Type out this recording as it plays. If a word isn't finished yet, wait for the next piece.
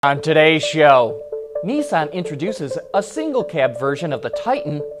On today's show, Nissan introduces a single cab version of the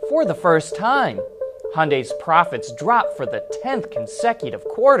Titan for the first time. Hyundai's profits drop for the 10th consecutive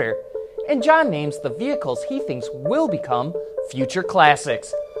quarter, and John names the vehicles he thinks will become future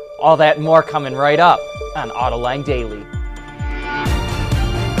classics. All that and more coming right up on Autoline Daily.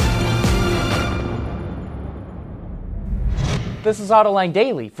 This is Autoline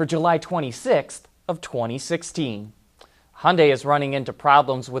Daily for July 26th of 2016. Hyundai is running into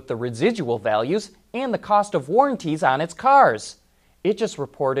problems with the residual values and the cost of warranties on its cars. It just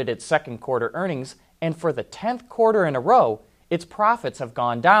reported its second quarter earnings, and for the 10th quarter in a row, its profits have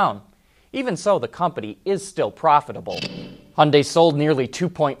gone down. Even so, the company is still profitable. Hyundai sold nearly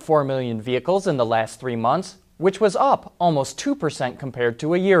 2.4 million vehicles in the last 3 months, which was up almost 2% compared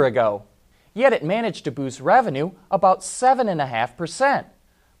to a year ago. Yet it managed to boost revenue about 7.5%.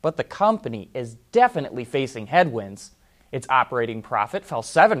 But the company is definitely facing headwinds. Its operating profit fell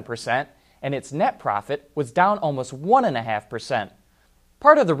 7%, and its net profit was down almost 1.5%.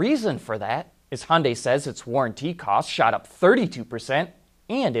 Part of the reason for that is Hyundai says its warranty costs shot up 32%,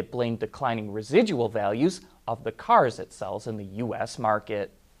 and it blamed declining residual values of the cars it sells in the U.S.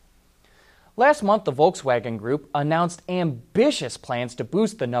 market. Last month, the Volkswagen Group announced ambitious plans to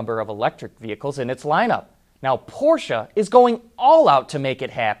boost the number of electric vehicles in its lineup. Now, Porsche is going all out to make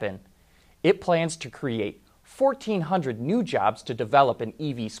it happen. It plans to create 1,400 new jobs to develop an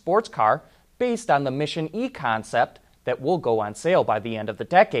EV sports car based on the Mission E concept that will go on sale by the end of the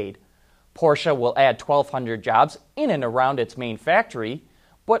decade. Porsche will add 1,200 jobs in and around its main factory,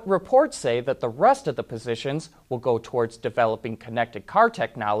 but reports say that the rest of the positions will go towards developing connected car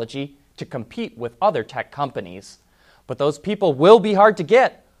technology to compete with other tech companies. But those people will be hard to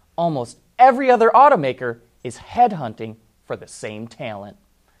get. Almost every other automaker is headhunting for the same talent.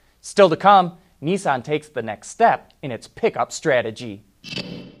 Still to come, Nissan takes the next step in its pickup strategy.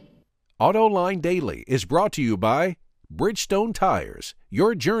 Autoline Daily is brought to you by Bridgestone Tires,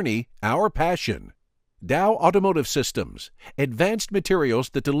 your journey, our passion. Dow Automotive Systems, advanced materials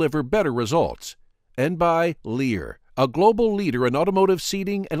that deliver better results. And by Lear, a global leader in automotive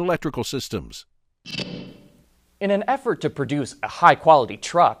seating and electrical systems. In an effort to produce a high-quality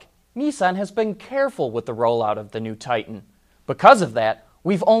truck, Nissan has been careful with the rollout of the new Titan. Because of that,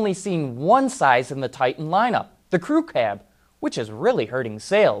 we've only seen one size in the Titan lineup, the crew cab, which is really hurting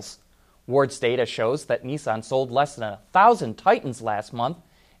sales. Ward's data shows that Nissan sold less than 1,000 Titans last month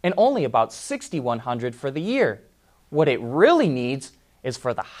and only about 6,100 for the year. What it really needs is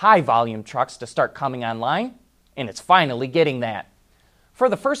for the high-volume trucks to start coming online, and it's finally getting that. For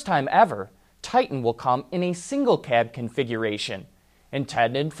the first time ever, Titan will come in a single-cab configuration.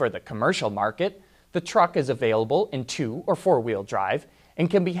 Intended for the commercial market, the truck is available in 2- or 4-wheel drive and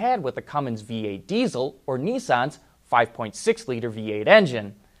can be had with a Cummins V8 diesel or Nissan's 5.6-liter V8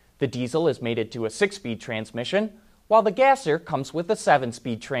 engine. The diesel is mated to a 6-speed transmission, while the gasser comes with a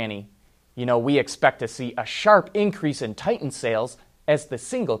 7-speed tranny. You know, we expect to see a sharp increase in Titan sales as the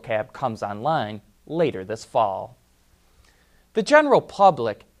single cab comes online later this fall. The general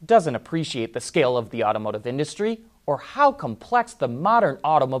public doesn't appreciate the scale of the automotive industry or how complex the modern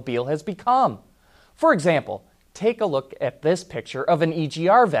automobile has become. For example, take a look at this picture of an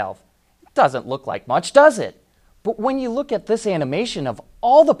EGR valve. It doesn't look like much, does it? But when you look at this animation of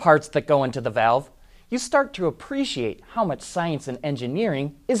all the parts that go into the valve, you start to appreciate how much science and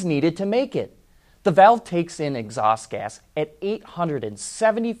engineering is needed to make it. The valve takes in exhaust gas at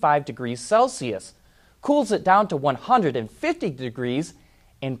 875 degrees Celsius, cools it down to 150 degrees,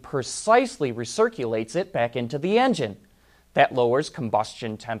 and precisely recirculates it back into the engine. That lowers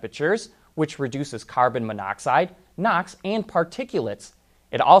combustion temperatures, which reduces carbon monoxide, NOx, and particulates.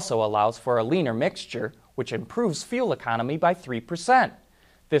 It also allows for a leaner mixture, which improves fuel economy by 3%.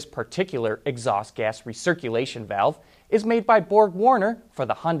 This particular exhaust gas recirculation valve is made by BorgWarner for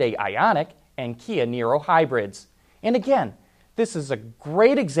the Hyundai Ioniq and Kia Niro hybrids. And again, this is a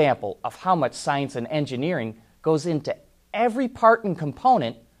great example of how much science and engineering goes into every part and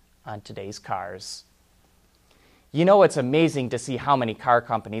component on today's cars. You know, it's amazing to see how many car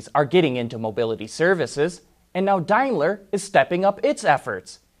companies are getting into mobility services, and now Daimler is stepping up its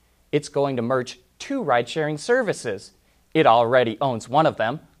efforts. It's going to merge 2 ride-sharing services. It already owns one of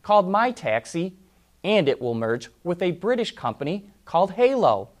them, called MyTaxi, and it will merge with a British company called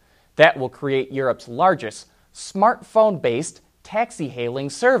Halo. That will create Europe's largest smartphone-based taxi hailing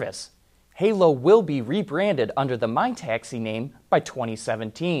service. Halo will be rebranded under the MyTaxi name by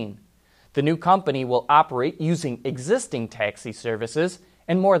 2017. The new company will operate using existing taxi services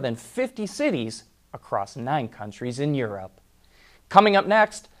in more than 50 cities across 9 countries in Europe. Coming up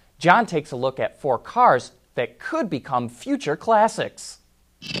next, John takes a look at 4 cars that could become future classics.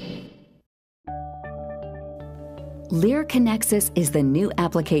 Lear Connexus is the new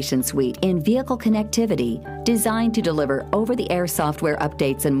application suite in vehicle connectivity designed to deliver over-the-air software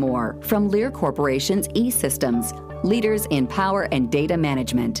updates and more from Lear Corporation's E-Systems, leaders in power and data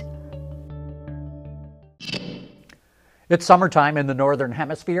management. It's summertime in the Northern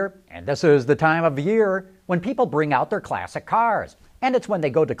Hemisphere, and this is the time of year when people bring out their classic cars. And it's when they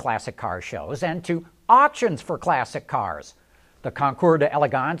go to classic car shows and to auctions for classic cars. The Concours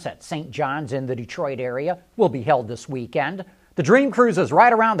d'Elegance at St. John's in the Detroit area will be held this weekend. The Dream Cruise is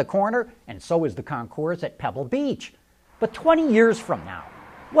right around the corner, and so is the Concours at Pebble Beach. But 20 years from now,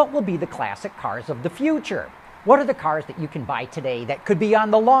 what will be the classic cars of the future? What are the cars that you can buy today that could be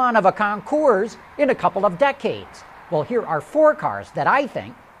on the lawn of a Concours in a couple of decades? Well, here are 4 cars that I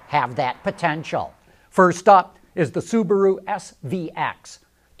think have that potential. First up is the Subaru SVX.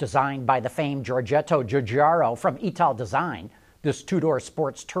 Designed by the famed Giorgetto Giugiaro from Italdesign, this 2-door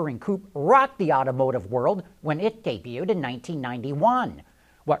sports touring coupe rocked the automotive world when it debuted in 1991.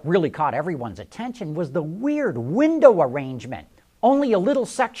 What really caught everyone's attention was the weird window arrangement. Only a little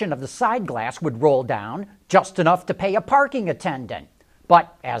section of the side glass would roll down, just enough to pay a parking attendant.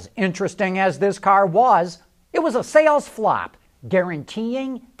 But as interesting as this car was, it was a sales flop,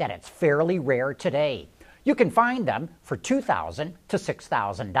 guaranteeing that it's fairly rare today. You can find them for $2,000 to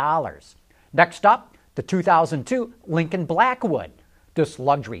 $6,000. Next up, the 2002 Lincoln Blackwood. This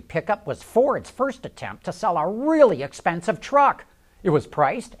luxury pickup was Ford's first attempt to sell a really expensive truck. It was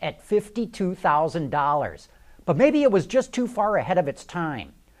priced at $52,000, but maybe it was just too far ahead of its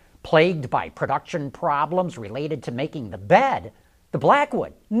time. Plagued by production problems related to making the bed, the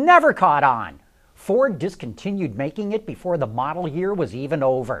Blackwood never caught on. Ford discontinued making it before the model year was even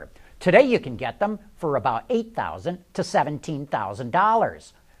over. Today you can get them for about $8,000 to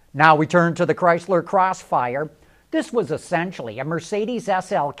 $17,000. Now we turn to the Chrysler Crossfire. This was essentially a Mercedes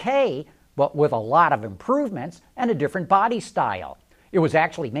SLK, but with a lot of improvements and a different body style. It was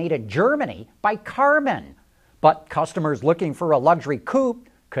actually made in Germany by Karmann. But customers looking for a luxury coupe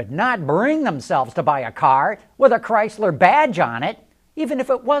could not bring themselves to buy a car with a Chrysler badge on it, even if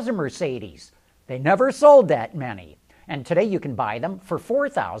it was a Mercedes. They never sold that many, and today you can buy them for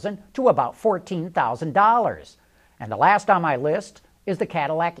 $4,000 to about $14,000. And the last on my list is the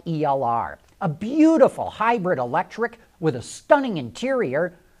Cadillac ELR, a beautiful hybrid electric with a stunning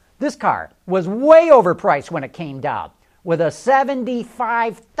interior. This car was way overpriced when it came down. With a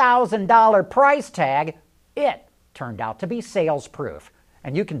 $75,000 price tag, it turned out to be sales-proof,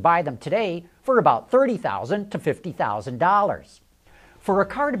 and you can buy them today for about $30,000 to $50,000. For a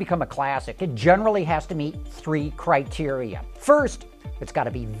car to become a classic, it generally has to meet 3 criteria. First, it's got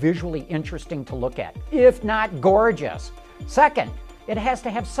to be visually interesting to look at, if not gorgeous. Second, it has to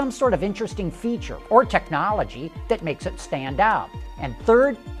have some sort of interesting feature or technology that makes it stand out. And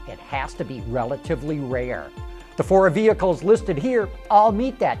third, it has to be relatively rare. The 4 vehicles listed here all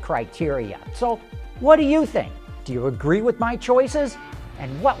meet that criteria. So what do you think? Do you agree with my choices?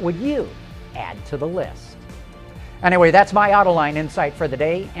 And what would you add to the list? Anyway, that's my Autoline Insight for the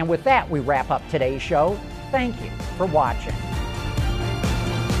day. And with that, we wrap up today's show. Thank you for watching.